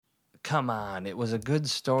come on. It was a good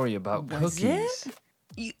story about Was cookies.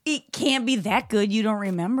 It can't be that good. You don't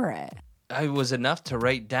remember it. It was enough to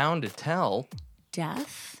write down to tell.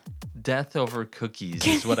 Death? Death over cookies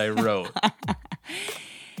is what I wrote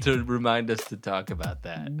to remind us to talk about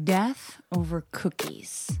that. Death over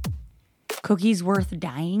cookies. Cookies worth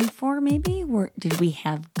dying for, maybe? Did we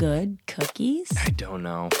have good cookies? I don't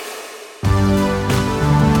know.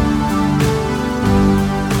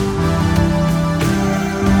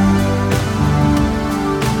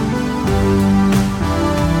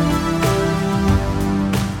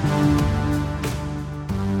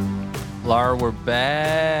 Laura, we're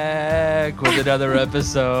back with another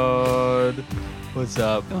episode. What's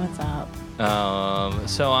up? What's up?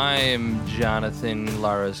 So I am Jonathan,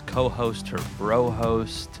 Laura's co-host, her bro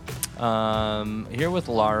host. Here with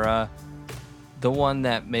Laura, the one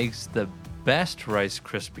that makes the best Rice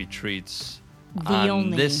Krispie treats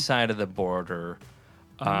on this side of the border.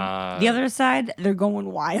 The other side, they're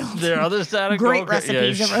going wild. The other side of great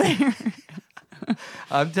recipes over there.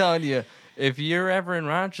 I'm telling you, if you're ever in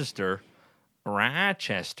Rochester.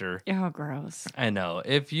 Oh, gross. I know.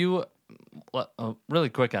 If you, really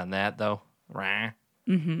quick on that though,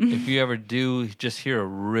 if you ever do just hear a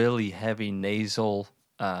really heavy nasal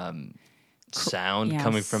sound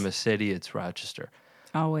coming from a city, it's Rochester.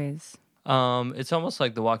 Always. It's almost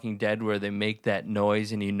like The Walking Dead where they make that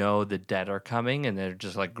noise and you know the dead are coming and they're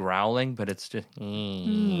just like growling, but it's just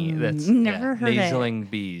that's never heard nasaling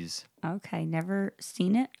bees. Okay, never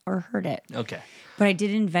seen it or heard it. Okay. But I did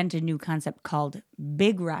invent a new concept called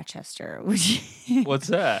Big Rochester, which What's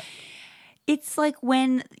that? It's like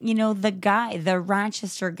when, the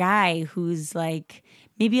Rochester guy who's like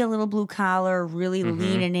maybe a little blue collar, really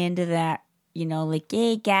leaning into that, like,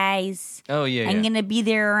 hey guys. Oh, yeah. I'm going to be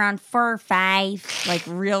there around 4 or 5, like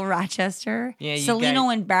real Rochester. Yeah,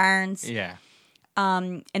 Celino and Barnes. Yeah.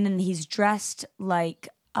 And then he's dressed like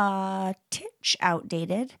titch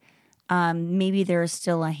outdated. Maybe there's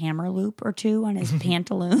still a hammer loop or two on his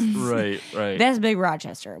pantaloons. Right. That's Big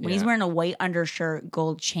Rochester. When he's Yeah. wearing a white undershirt,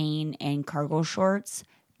 gold chain, and cargo shorts,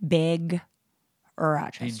 Big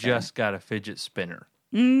Rochester. He just got a fidget spinner.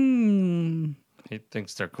 He He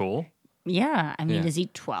thinks they're cool. Yeah. I mean, Yeah. is he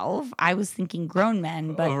 12? I was thinking grown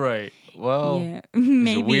men, but Right. Well, yeah, he's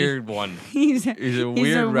maybe. a weird one. He's a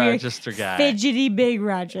weird Rochester guy. Fidgety Big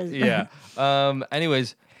Rochester. Yeah.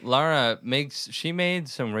 Anyways, Laura made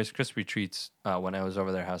some Rice Krispie treats when I was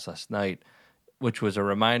over their house last night, which was a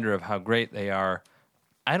reminder of how great they are.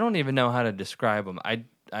 I don't even know how to describe them.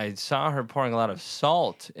 I saw her pouring a lot of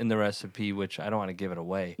salt in the recipe, which I don't want to give it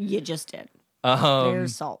away. You just did. Um,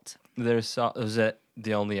 There's salt. There's salt. Was that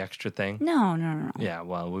the only extra thing? No. Yeah.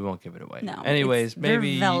 Well, we won't give it away. No. Anyways, they're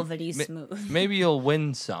maybe velvety smooth. Maybe you'll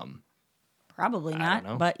win some. Probably I not,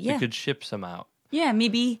 don't know. but yeah. You could ship some out. Yeah,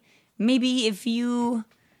 maybe if you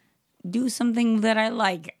do something that I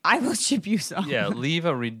like, I will ship you some. Yeah, leave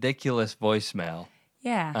a ridiculous voicemail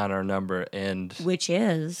Yeah. on our number and Which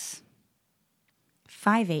is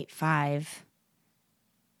 585.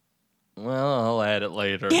 well, I'll add it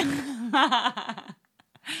later.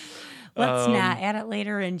 Let's not add it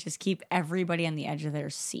later and just keep everybody on the edge of their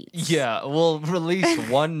seats. Yeah, we'll release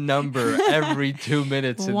one number every 2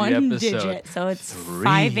 minutes in One the episode. digit. So it's 3.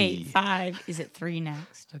 585. Is it 3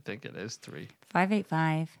 next? I think it is 3.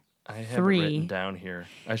 585. I have 3. it written down here.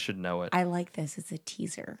 I should know it. I like this. It's a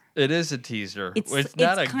teaser. It is a teaser. It's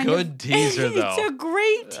not a kind good of- teazer, though. It's a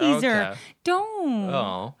great teaser. Okay. Don't.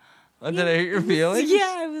 Oh. Did I hurt your feelings?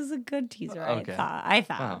 Yeah, it was a good teaser. Okay. I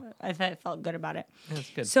thought Wow. I felt good about it. That's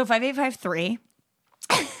good. So 5853.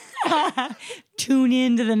 Tune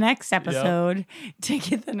in to the next episode to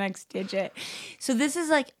get the next digit. So this is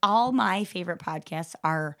like all my favorite podcasts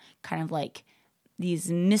are kind of like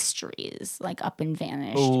these mysteries, like Up and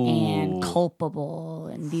Vanished and Culpable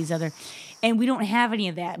and these other, and we don't have any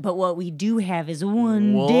of that. But what we do have is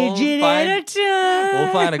one digit at a time.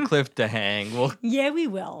 We'll find a cliff to hang. Yeah, we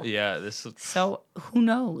will. Yeah, this is. So who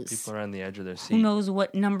knows? People are on the edge of their seat. Who knows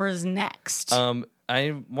what number is next?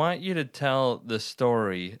 I want you to tell the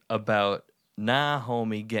story about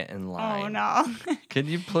homie getting line. Oh no! Can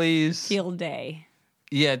you please? Field day.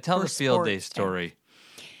 Yeah, tell Or the field day sports day. story.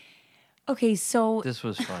 Okay, so This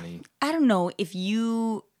was funny. I don't know if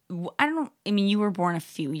you. I don't know. I mean, you were born a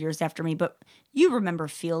few years after me, but you remember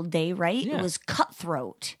field day, right? Yeah. It was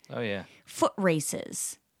cutthroat, Oh yeah. foot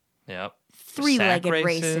races, Yep. three-legged Sack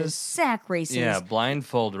races, sack races. Yeah,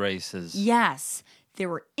 blindfold races. Yes, there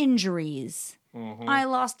were injuries. Mm-hmm. I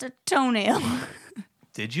lost a toenail.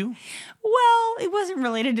 Did you? Well, it wasn't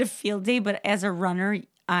related to field day, but as a runner,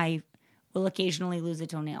 I will occasionally lose a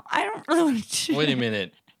toenail. I don't really want to. Wait a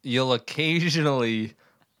minute. You'll occasionally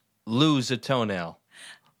lose a toenail.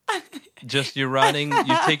 Just you're running,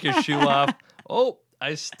 you take your shoe off. Oh,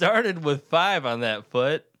 I started with 5 on that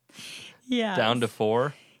foot. Yeah. Down to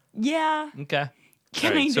 4. Yeah. Okay.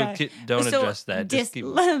 Kind so don't address that. Just keep...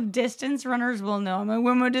 Distance runners will know. I'm like,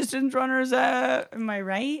 where my distance runners at? Am I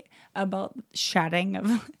right about shedding of?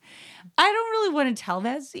 I don't really want to tell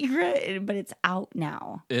that secret, but it's out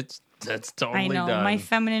now. That's totally done. I know my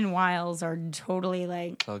feminine wiles are totally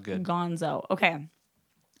like gonzo. Okay,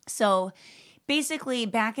 so basically,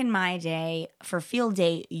 back in my day, for field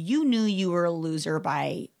day, you knew you were a loser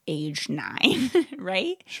by age 9,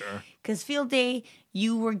 right? Sure. Because field day,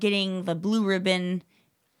 you were getting the blue ribbon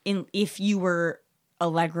if you were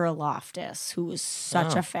Allegra Loftus, who was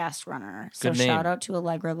such a fast runner. So shout out to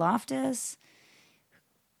Allegra Loftus.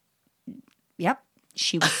 Yep.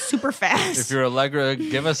 She was super fast. If you're Allegra,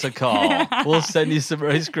 give us a call. We'll send you some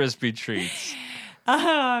Rice Krispie treats.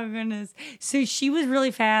 Oh, goodness. So she was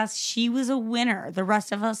really fast. She was a winner. The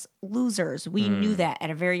rest of us, losers. We knew that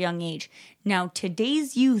at a very young age. Now,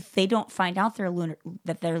 today's youth, they don't find out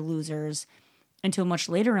that they're losers until much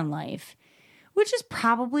later in life, which is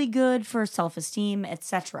probably good for self-esteem,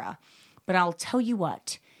 etc. But I'll tell you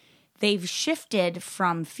what. They've shifted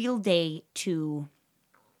from field day to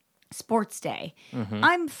sports day.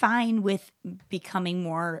 I'm fine with becoming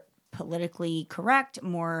more politically correct,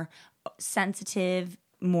 more sensitive,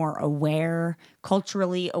 more aware,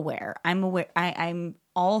 culturally aware. I'm aware. I'm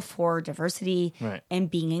all for diversity and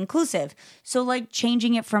being inclusive. So like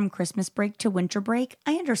changing it from Christmas break to winter break,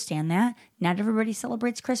 I understand that. Not everybody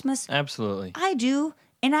celebrates Christmas. Absolutely. I do.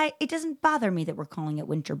 And it doesn't bother me that we're calling it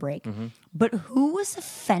winter break. But who was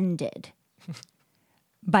offended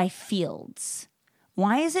by fields?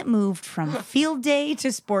 Why is it moved from field day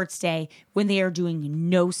to sports day when they are doing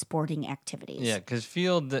no sporting activities? Yeah, because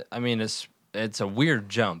field, I mean, it's a weird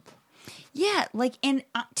jump. Yeah, like, and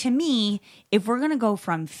to me, if we're going to go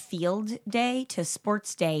from field day to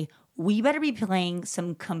sports day, we better be playing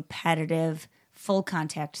some competitive, full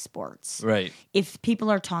contact sports. Right. If people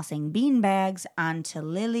are tossing bean bags onto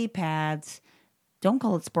lily pads, don't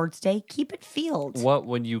call it sports day, keep it field. What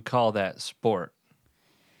would you call that sport?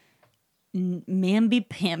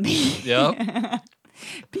 Mamby-pamby. Yep.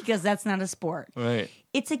 Because that's not a sport. Right.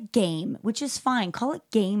 It's a game, which is fine. Call it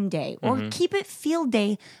game day or keep it field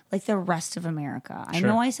day like the rest of America. I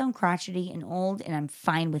know I sound crotchety and old, and I'm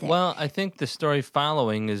fine with it. Well, I think the story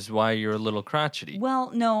following is why you're a little crotchety.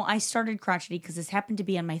 Well, no, I started crotchety because this happened to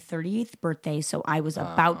be on my 38th birthday, so I was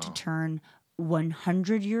about to turn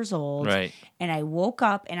 100 years old. Right. And I woke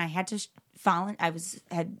up and I had to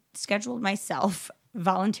had scheduled myself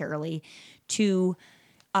voluntarily to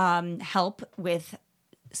help with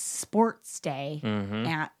sports day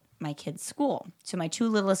at my kids' school. So my 2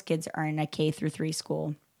 littlest kids are in a K through 3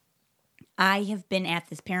 school. I have been at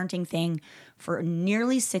this parenting thing for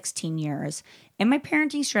nearly 16 years, and my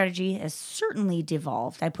parenting strategy has certainly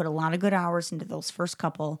devolved. I put a lot of good hours into those first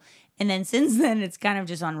couple, and then since then it's kind of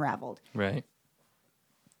just unraveled. Right.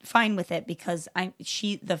 Fine with it because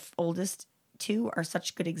the oldest 2 are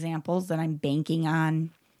such good examples that I'm banking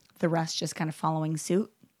on the rest just kind of following suit.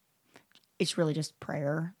 It's really just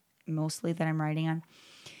prayer mostly that I'm writing on.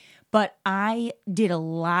 But I did a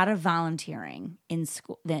lot of volunteering in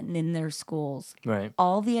school, in their schools. Right.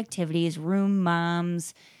 All the activities, room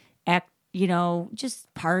moms,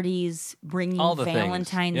 just parties, bringing all the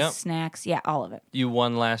Valentine's snacks. Yeah, all of it. You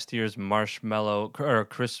won last year's marshmallow or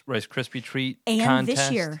Rice Krispie treat and contest.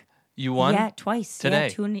 This year. You won? Yeah, twice. Today?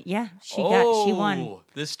 She won.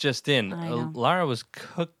 This just in. Lara was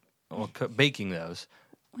baking those.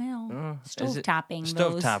 Well, stove-topping those.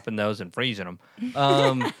 Stove-topping those and freezing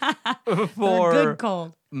them. For good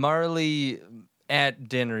cold. Marley at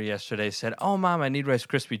dinner yesterday said, "Oh, Mom, I need Rice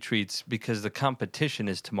Krispie treats because the competition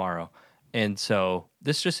is tomorrow." And so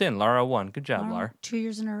this just in. Lara won. Good job, Lara. 2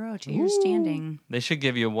 years in a row. 2 years standing. They should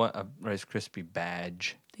give you a Rice Krispie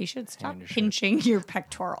badge. They should stop pinching your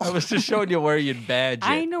pectoral. I was just showing you where you'd badge it.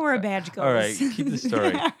 I know where a badge goes. All right, keep the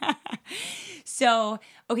story. So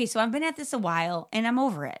I've been at this a while, and I'm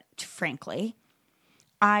over it, frankly.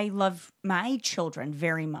 I love my children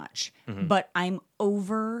very much, but I'm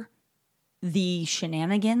over the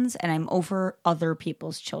shenanigans, and I'm over other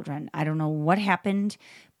people's children. I don't know what happened,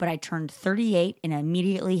 but I turned 38 and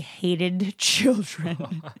immediately hated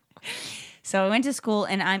children. So I went to school,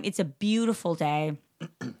 and it's a beautiful day.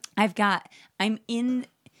 I'm in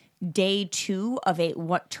day 2 of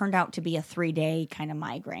what turned out to be a 3-day kind of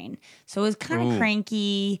migraine. So it was kind of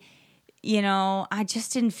cranky. I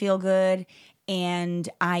just didn't feel good. And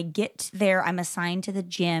I get there, I'm assigned to the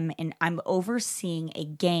gym, and I'm overseeing a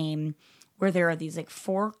game where there are these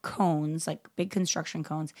 4 cones, big construction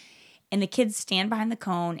cones. And the kids stand behind the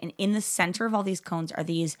cone, and in the center of all these cones are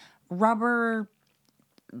these rubber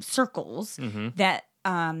circles that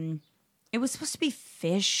it was supposed to be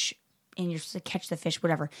fish, and you're supposed to catch the fish,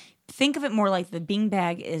 whatever. Think of it more like the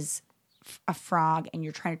beanbag is a frog, and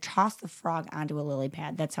you're trying to toss the frog onto a lily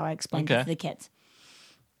pad. That's how I explained it to the kids.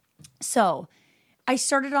 So I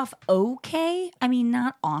started off okay. I mean,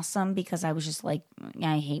 not awesome, because I was just like,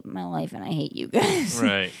 I hate my life and I hate you guys.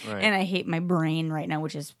 Right. And I hate my brain right now,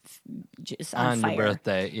 which is just on fire. Your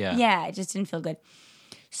birthday, yeah. Yeah, it just didn't feel good.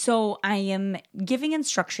 So I am giving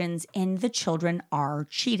instructions, and the children are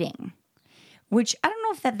cheating, which I don't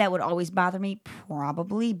know if that would always bother me,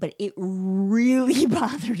 probably, but it really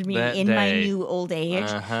bothered me that in day. my new old age.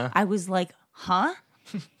 I was like, huh?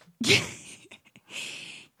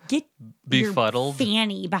 Get Befuddled. your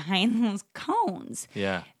fanny behind those cones.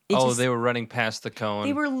 Yeah. It they were running past the cone.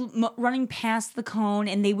 They were running past the cone,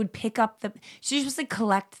 and they would pick up so you're supposed to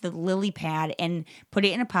collect the lily pad and put it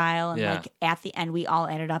in a pile, and like at the end we all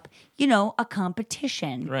added up, a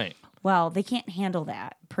competition. Right. Well, they can't handle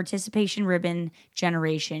that. Participation ribbon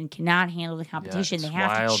generation cannot handle the competition. Yeah, they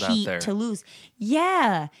have to cheat to lose.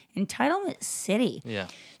 Yeah. Entitlement city. Yeah.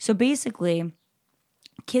 So basically,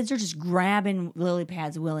 kids are just grabbing lily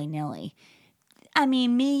pads willy-nilly. I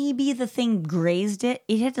mean, maybe the thing grazed it.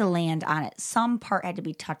 It had to land on it. Some part had to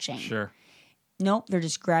be touching. Sure. Nope, they're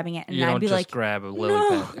just grabbing it. And You I'd don't be just like, grab a lily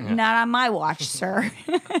no, pad. Yeah. not on my watch, sir.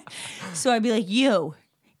 So I'd be like, you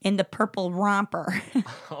in the purple romper.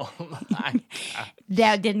 Oh, my God.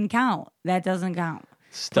 That didn't count. That doesn't count.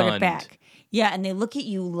 Stunned. Put it back. Yeah, and they look at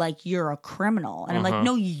you like you're a criminal. And I'm like,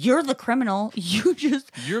 no, you're the criminal.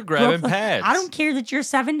 You're grabbing pads. I don't care that you're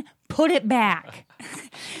 7. Put it back.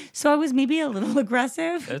 So I was maybe a little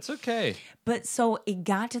aggressive. It's okay. But so it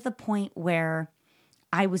got to the point where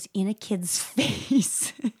I was in a kid's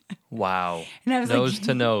face. Wow. And I was nose like,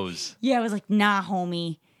 to nose. Yeah, I was like, nah,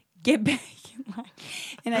 homie, get back in line.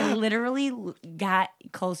 And I literally got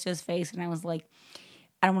close to his face, and I was like,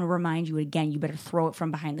 I don't want to remind you again. You better throw it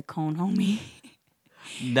from behind the cone, homie.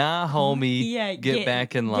 Nah, homie. Yeah, get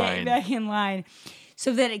back in line. Get back in line.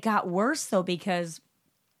 So that it got worse, though, because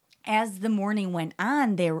as the morning went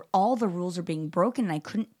on, all the rules are being broken, and I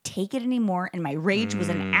couldn't take it anymore. And my rage was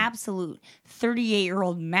an absolute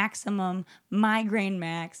 38-year-old maximum, migraine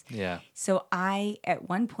max. Yeah. So I, at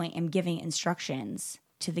one point, am giving instructions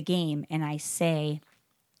to the game, and I say,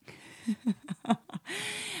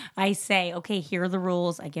 okay, here are the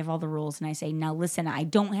rules. I give all the rules, and I say, now listen, I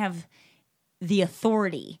don't have the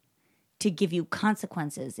authority to give you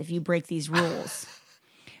consequences if you break these rules.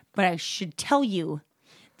 But I should tell you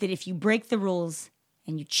that if you break the rules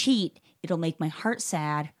and you cheat, it'll make my heart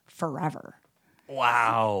sad forever.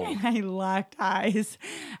 Wow. And I locked eyes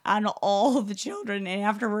on all of the children. And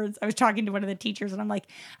afterwards, I was talking to one of the teachers, and I'm like,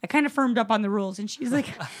 I kind of firmed up on the rules. And she's like,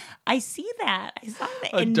 I see that. I saw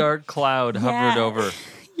that. A dark cloud hovered over.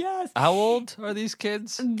 Yes. How old are these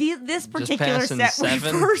kids? This particular passing set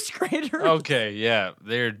 7? were first graders. Okay, yeah.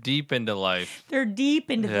 They're deep into life. They're deep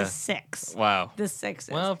into the 6. Wow. The 6s.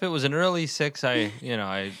 Well, if it was an early 6, I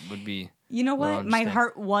would be. You know what? My understand.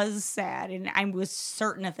 heart was sad, and I was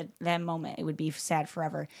certain at that moment it would be sad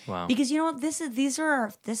forever. Wow. Because you know what? This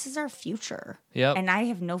is our future. Yep. And I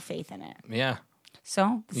have no faith in it. Yeah.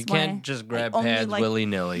 So You can't just grab pads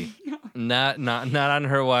willy-nilly. Not on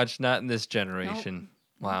her watch, not in this generation. Nope.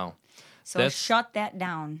 Wow. So shut that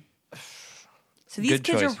down. So these Good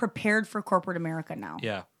kids choice. are prepared for corporate America now.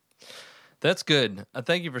 Yeah. That's good.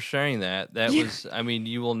 Thank you for sharing that. That was,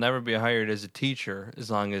 you will never be hired as a teacher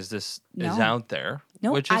as long as this is out there,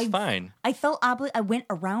 which is fine. I felt obligated. I went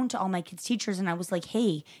around to all my kids' teachers, and I was like,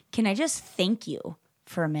 hey, can I just thank you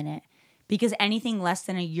for a minute? Because anything less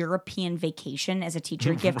than a European vacation as a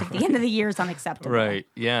teacher gift at the end of the year is unacceptable. Right.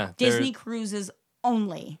 Yeah. Disney cruises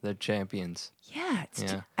only. They're champions. Yeah.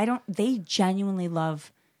 They genuinely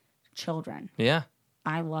love children. Yeah.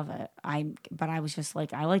 I love it. But I was just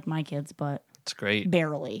like, I like my kids, but it's great.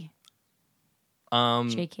 Barely.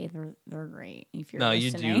 JK, they're great. If you're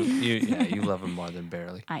listening. You love them more than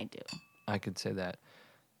barely. I do. I could say that.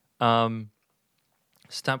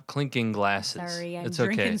 Stop clinking glasses. Sorry, I'm it's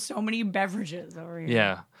drinking okay. so many beverages over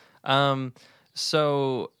here. Yeah.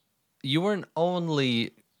 So you weren't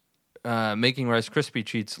only making Rice Krispie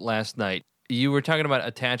treats last night. You were talking about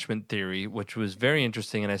attachment theory, which was very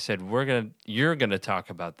interesting, and I said you're gonna talk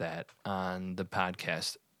about that on the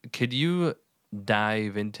podcast. Could you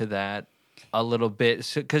dive into that a little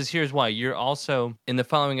bit? Because here's why. You're also in the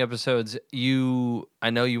following episodes. I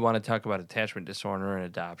know you want to talk about attachment disorder and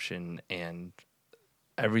adoption, and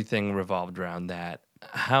everything revolved around that.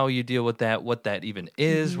 How you deal with that, what that even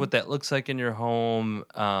is, what that looks like in your home.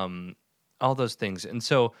 all those things. And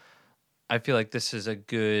so I feel like this is a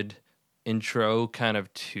good intro kind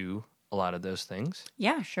of to a lot of those things.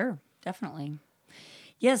 Yeah, sure. Definitely.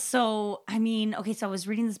 Yes. So, I mean, okay, so I was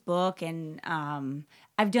reading this book and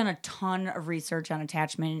I've done a ton of research on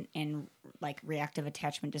attachment and like reactive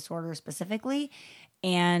attachment disorder specifically.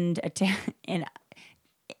 And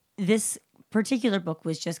this particular book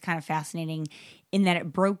was just kind of fascinating in that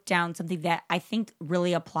it broke down something that I think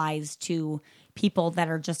really applies to people that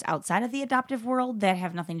are just outside of the adoptive world that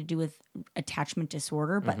have nothing to do with attachment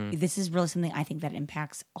disorder. But this is really something I think that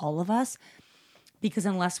impacts all of us. Because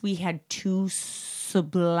unless we had two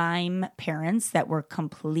sublime parents that were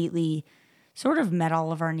completely sort of met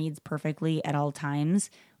all of our needs perfectly at all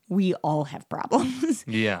times, we all have problems.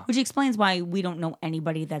 Yeah. Which explains why we don't know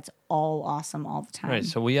anybody that's all awesome all the time. Right.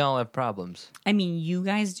 So we all have problems. I mean, you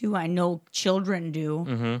guys do. I know children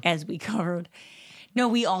do, as we covered. No,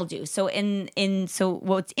 we all do. So so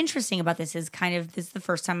what's interesting about this is this is the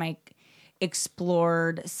first time I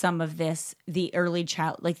explored some of this, the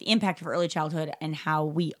impact of early childhood and how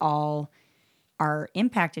we all are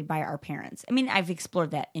impacted by our parents. I mean, I've explored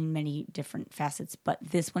that in many different facets, but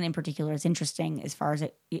this one in particular is interesting as far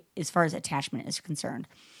as attachment is concerned.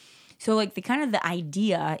 So like the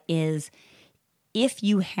idea is if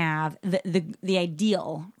you have the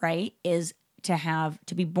ideal, right, is to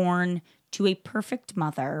be born to a perfect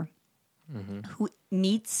mother who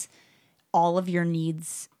meets all of your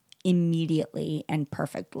needs immediately and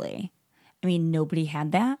perfectly. I mean, nobody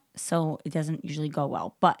had that, so it doesn't usually go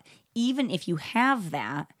well. But even if you have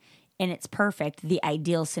that and it's perfect, the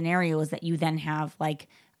ideal scenario is that you then have like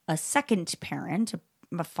a second parent,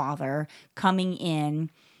 a father, coming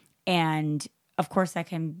in, and of course that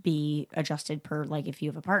can be adjusted per like if you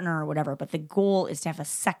have a partner or whatever, but the goal is to have a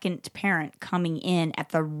second parent coming in at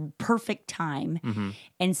the perfect time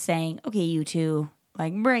and saying, okay, you two,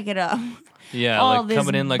 like, break it up. Yeah, like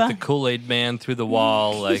coming in like the Kool-Aid man through the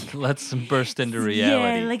wall, like, let's burst into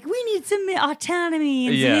reality. Yeah, like, we need some autonomy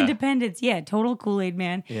and some independence. Yeah, total Kool-Aid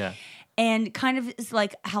man. Yeah. And kind of is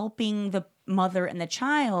like helping the mother and the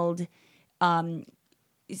child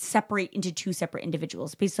separate into two separate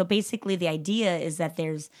individuals. So basically the idea is that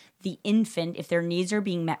there's the infant, if their needs are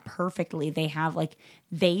being met perfectly,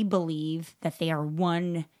 they believe that they are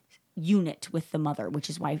one unit with the mother, which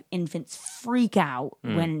is why infants freak out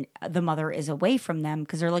when the mother is away from them,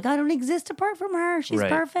 because they're like, I don't exist apart from her. She's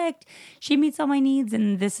perfect. She meets all my needs.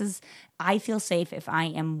 And I feel safe if I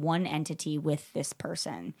am one entity with this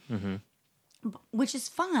person, which is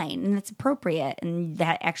fine and it's appropriate. And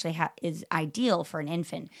that actually is ideal for an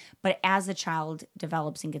infant. But as a child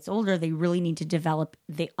develops and gets older, they really need to develop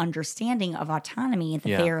the understanding of autonomy that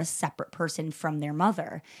they are a separate person from their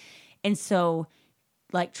mother. And so,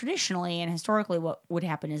 like traditionally and historically, what would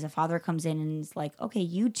happen is a father comes in and is like, okay,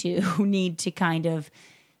 you two need to kind of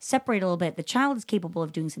separate a little bit. The child is capable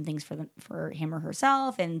of doing some things for him or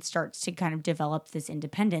herself and starts to kind of develop this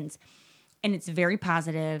independence. And it's very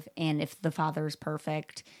positive. And if the father is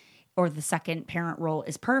perfect or the second parent role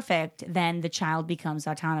is perfect, then the child becomes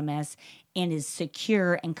autonomous and is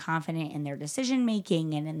secure and confident in their decision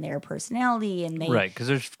making and in their personality. And right, because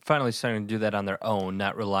they're finally starting to do that on their own,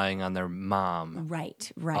 not relying on their mom. Right,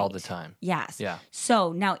 all the time. Yes. Yeah.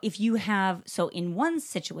 So now, in one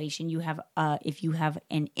situation, if you have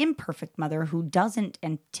an imperfect mother who doesn't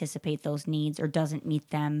anticipate those needs or doesn't meet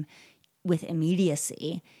them with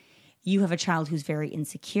immediacy, you have a child who's very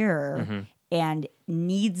insecure and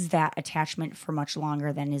needs that attachment for much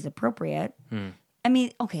longer than is appropriate. I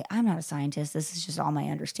mean, okay, I'm not a scientist. This is just all my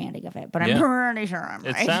understanding of it, but I'm pretty sure I'm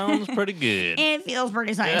right. It sounds pretty good. It feels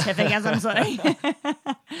pretty scientific, as I'm saying.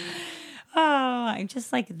 I'm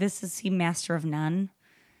just like, this is he master of none.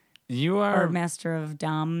 You are... Or master of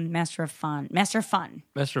dumb, master of fun. Master of fun.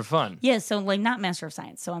 Master of fun. Yeah, so like not master of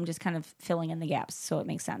science. So I'm just kind of filling in the gaps so it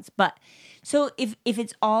makes sense. But so if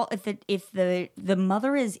the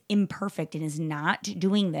mother is imperfect and is not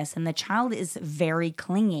doing this and the child is very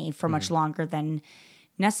clingy for much longer than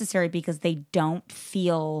necessary because they don't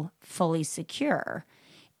feel fully secure.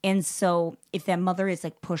 And so if that mother is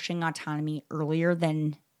like pushing autonomy earlier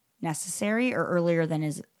than necessary or earlier than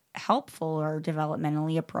is helpful or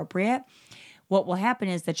developmentally appropriate, what will happen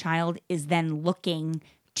is the child is then looking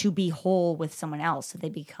to be whole with someone else, so they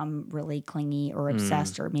become really clingy or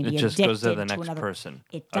obsessed or maybe it just addicted goes to the to next another person.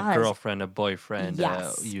 It does. A girlfriend, a boyfriend,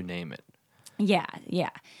 Yes. You name it. Yeah.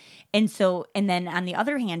 And then on the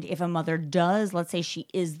other hand, if a mother does, let's say she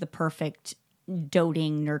is the perfect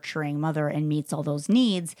doting, nurturing mother and meets all those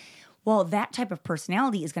needs, well, that type of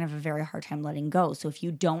personality is going to have a very hard time letting go. So if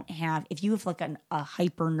you have like a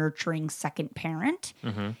hyper nurturing second parent,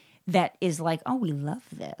 that is like, oh, we love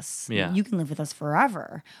this. Yeah. You can live with us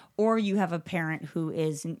forever. Or you have a parent who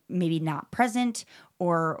is maybe not present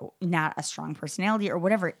or not a strong personality or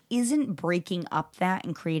whatever, isn't breaking up that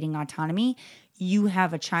and creating autonomy. You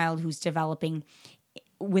have a child who's developing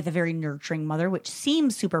with a very nurturing mother, which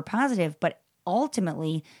seems super positive, but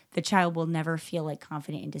ultimately the child will never feel like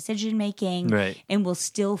confident in decision making, Right. and will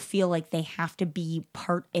still feel like they have to be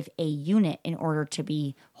part of a unit in order to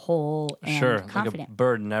be whole and Sure, confident. like a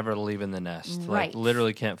bird never leaving the nest. Right. Like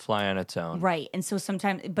literally can't fly on its own. Right. And so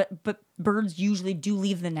sometimes, but birds usually do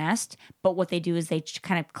leave the nest, but what they do is they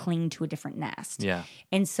kind of cling to a different nest. Yeah.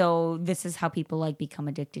 And so this is how people like become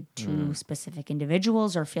addicted to specific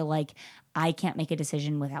individuals, or feel like I can't make a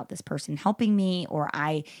decision without this person helping me, or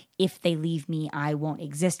if they leave me, I won't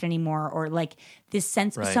exist anymore, or like this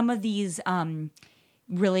sense, Right. some of these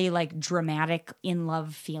really like dramatic in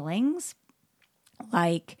love feelings,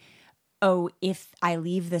 like, oh, if I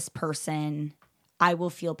leave this person, I will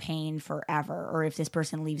feel pain forever, or if this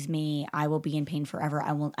person leaves me, I will be in pain forever.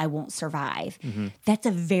 I won't survive. Mm-hmm. That's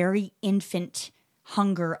a very infant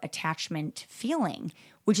hunger attachment feeling,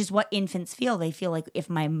 which is what infants feel. They feel like if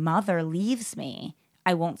my mother leaves me,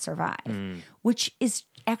 I won't survive, which is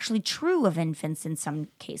actually true of infants in some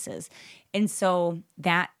cases. And so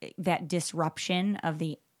that disruption of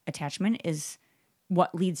the attachment is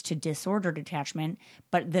what leads to disordered attachment.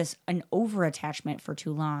 But an over attachment for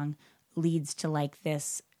too long leads to like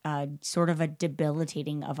this sort of a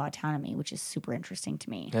debilitating of autonomy, which is super interesting to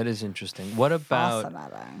me. That is interesting. What about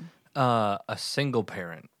Fascinating. a single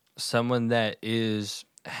parent, someone that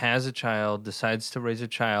has a child, decides to raise a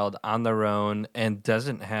child on their own, and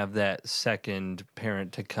doesn't have that second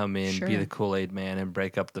parent to come in, be Sure. the Kool-Aid man, and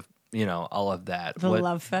break up the all of that. The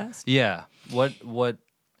love fest. Yeah. What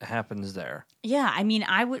happens there? Yeah, I mean,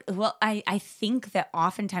 I think that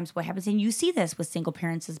oftentimes what happens, and you see this with single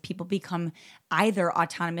parents, is people become either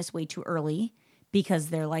autonomous way too early because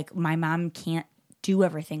they're like, my mom can't do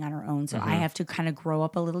everything on her own, so I have to kind of grow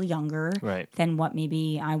up a little younger Right. than what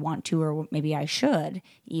maybe I want to, or what maybe I should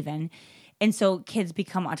even. And so kids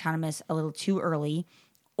become autonomous a little too early.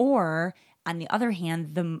 Or on the other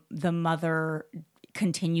hand, the mother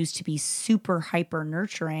continues to be super hyper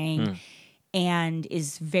nurturing and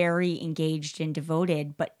is very engaged and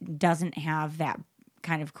devoted, but doesn't have that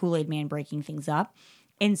kind of Kool-Aid man breaking things up.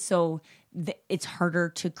 And so it's harder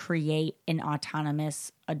to create an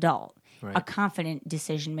autonomous adult, Right. a confident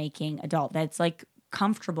decision-making adult that's like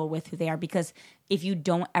comfortable with who they are. Because if you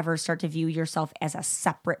don't ever start to view yourself as a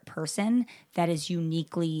separate person that is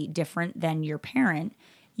uniquely different than your parent,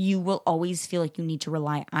 you will always feel like you need to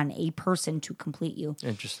rely on a person to complete you.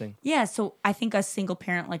 Interesting. Yeah, so I think a single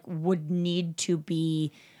parent like would need to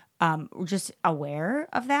be just aware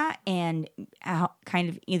of that, and kind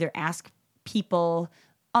of either ask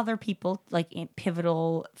other people, like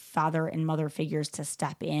pivotal father and mother figures, to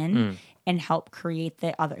step in and help create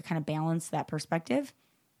the other kind of balance that perspective,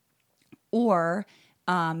 or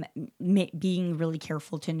being really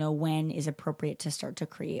careful to know when is appropriate to start to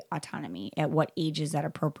create autonomy, at what age is that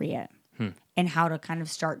appropriate, and how to kind of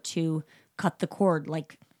start to cut the cord.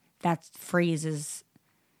 Like that phrase is,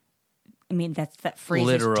 I mean, that phrase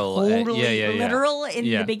Literal, is totally yeah. literal in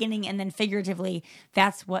Yeah. the beginning, and then figuratively,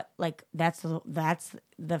 that's the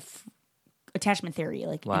attachment theory,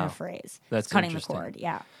 like in Wow. a phrase. That's it's cutting the interesting. cord.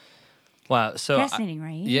 Yeah, Wow. So fascinating,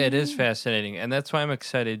 right? Yeah, it is fascinating. And that's why I'm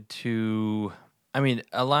excited to,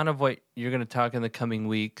 a lot of what you're going to talk in the coming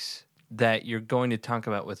weeks, that you're going to talk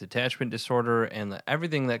about with attachment disorder and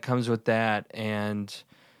everything that comes with that. And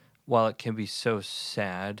while it can be so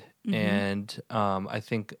sad, and I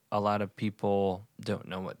think a lot of people don't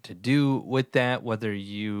know what to do with that, whether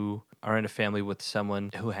you are in a family with someone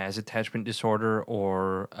who has attachment disorder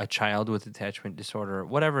or a child with attachment disorder,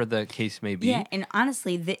 whatever the case may be. Yeah, and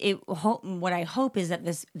honestly, what I hope is that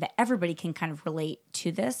everybody can kind of relate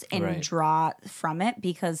to this and Right. draw from it,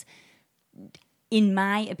 because in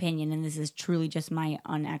my opinion, and this is truly just my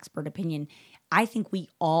unexpert opinion, I think we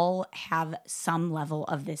all have some level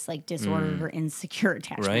of this like disordered or insecure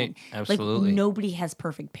attachment. Right, absolutely. Like nobody has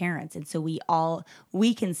perfect parents, and so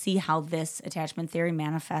we can see how this attachment theory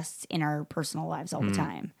manifests in our personal lives all the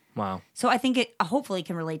time. Wow. So I think it hopefully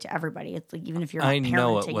can relate to everybody. It's like even if you're not I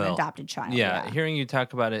know it parenting will. an adopted child. Yeah, hearing you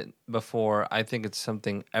talk about it before, I think it's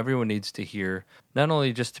something everyone needs to hear, not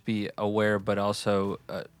only just to be aware, but also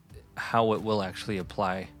how it will actually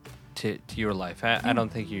apply to your life. I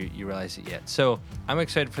don't think you realize it yet. So I'm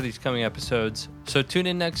excited for these coming episodes. So tune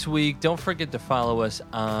in next week. Don't forget to follow us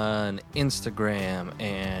on Instagram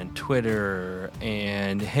and Twitter.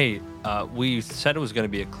 And hey, we said it was going to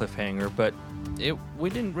be a cliffhanger, but we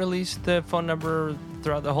didn't release the phone number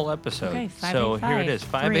throughout the whole episode. Okay, so here it is.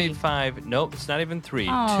 585. Nope, it's not even 3.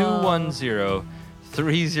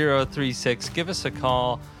 210-3036. Give us a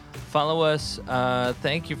call. Follow us.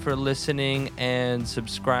 Thank you for listening and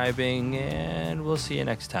subscribing, and we'll see you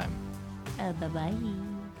next time.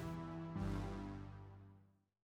 Bye-bye.